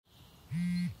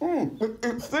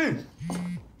It's Steve.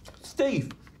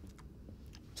 Steve.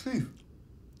 Steve.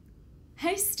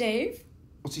 Hey, Steve.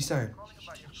 What's he saying?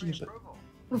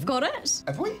 We've got it.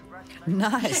 Have we?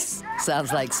 Nice.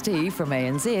 Sounds like Steve from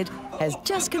ANZ has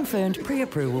just confirmed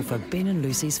pre-approval for Ben and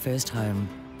Lucy's first home.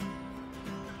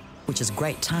 Which is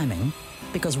great timing,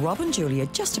 because Rob and Julie are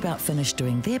just about finished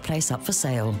doing their place up for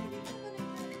sale.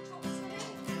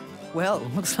 Well,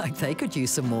 looks like they could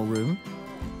use some more room.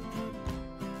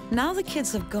 Now the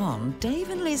kids have gone, Dave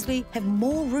and Leslie have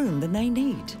more room than they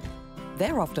need.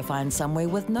 They're off to find somewhere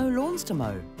with no lawns to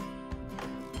mow.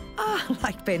 Ah,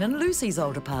 like Ben and Lucy's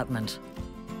old apartment.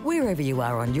 Wherever you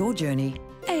are on your journey,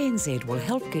 ANZ will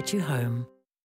help get you home.